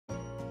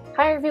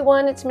Hi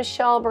everyone, it's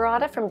Michele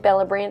Baratta from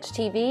Bella Branch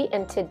TV,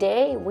 and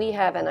today we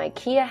have an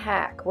Ikea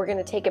hack. We're going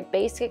to take a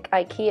basic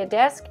Ikea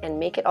desk and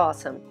make it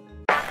awesome.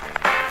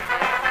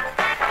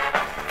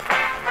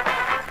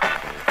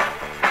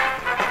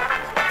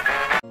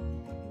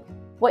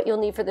 What you'll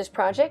need for this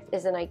project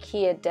is an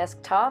Ikea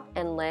desktop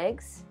and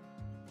legs,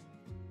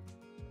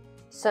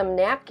 some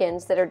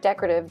napkins that are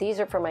decorative, these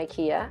are from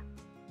Ikea,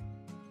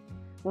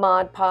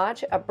 Mod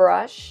Podge, a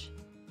brush,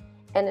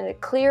 and a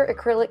clear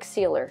acrylic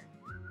sealer.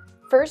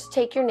 First,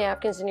 take your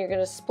napkins and you're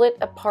going to split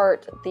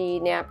apart the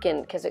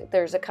napkin because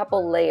there's a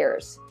couple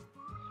layers.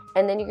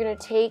 And then you're going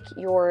to take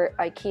your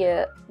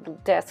Ikea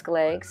desk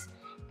legs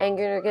and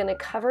you're going to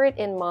cover it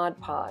in Mod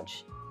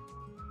Podge.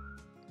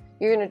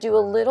 You're going to do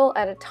a little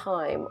at a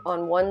time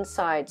on one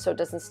side so it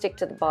doesn't stick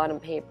to the bottom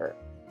paper.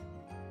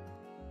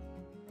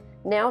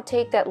 Now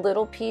take that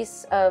little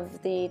piece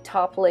of the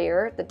top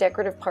layer, the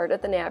decorative part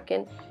of the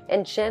napkin,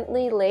 and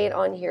gently lay it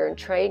on here and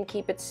try and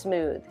keep it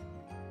smooth.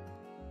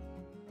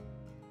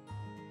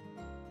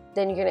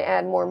 Then you're going to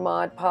add more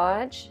Mod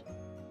Podge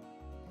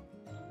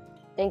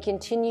and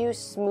continue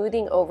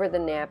smoothing over the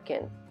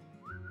napkin.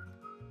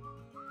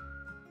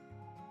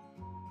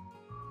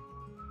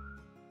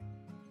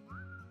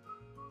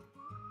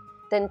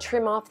 Then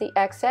trim off the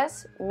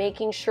excess,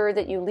 making sure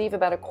that you leave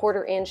about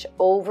 1/4 inch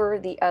over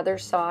the other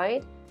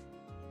side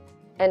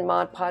and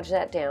Mod Podge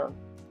that down.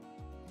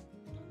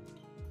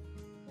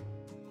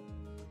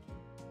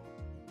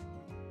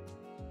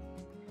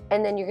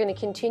 And then you're going to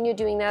continue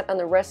doing that on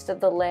the rest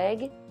of the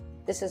leg.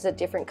 This is a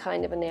different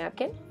kind of a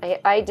napkin.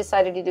 I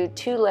decided to do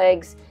 2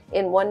 legs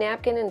in one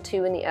napkin and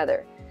 2 in the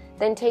other.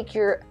 Then take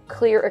your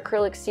clear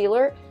acrylic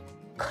sealer,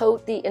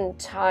 coat the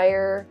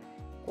entire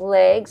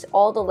legs,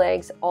 all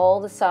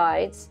the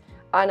sides,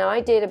 and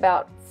I did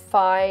about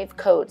 5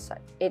 coats.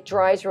 It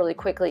dries really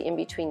quickly in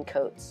between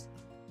coats.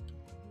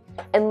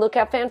 And look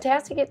how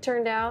fantastic it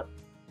turned out.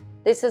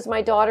 This is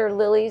my daughter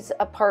Lily's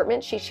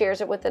apartment. She shares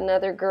it with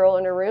another girl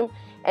in her room,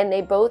 and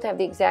they both have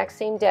the exact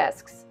same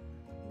desks.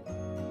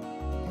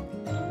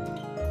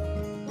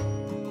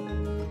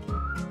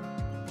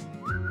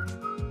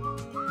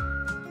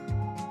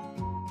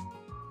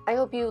 I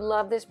hope you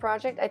love this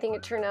project. I think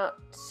it turned out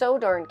so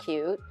darn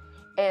cute,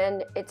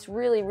 and it's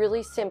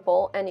really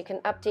simple, and you can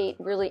update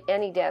really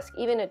any desk,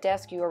 even a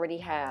desk you already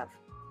have.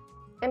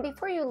 And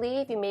before you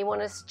leave, you may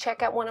want to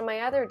check out one of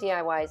my other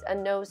DIYs, a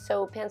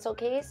no-sew pencil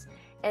case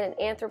and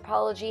an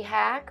anthropology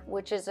hack,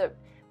 which is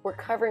we're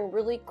covering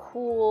really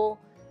cool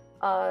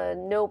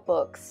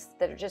notebooks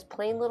that are just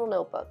plain little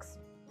notebooks.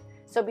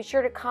 So be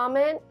sure to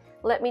comment,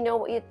 let me know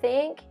what you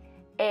think,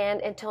 and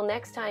until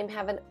next time,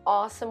 have an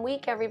awesome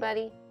week,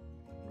 everybody.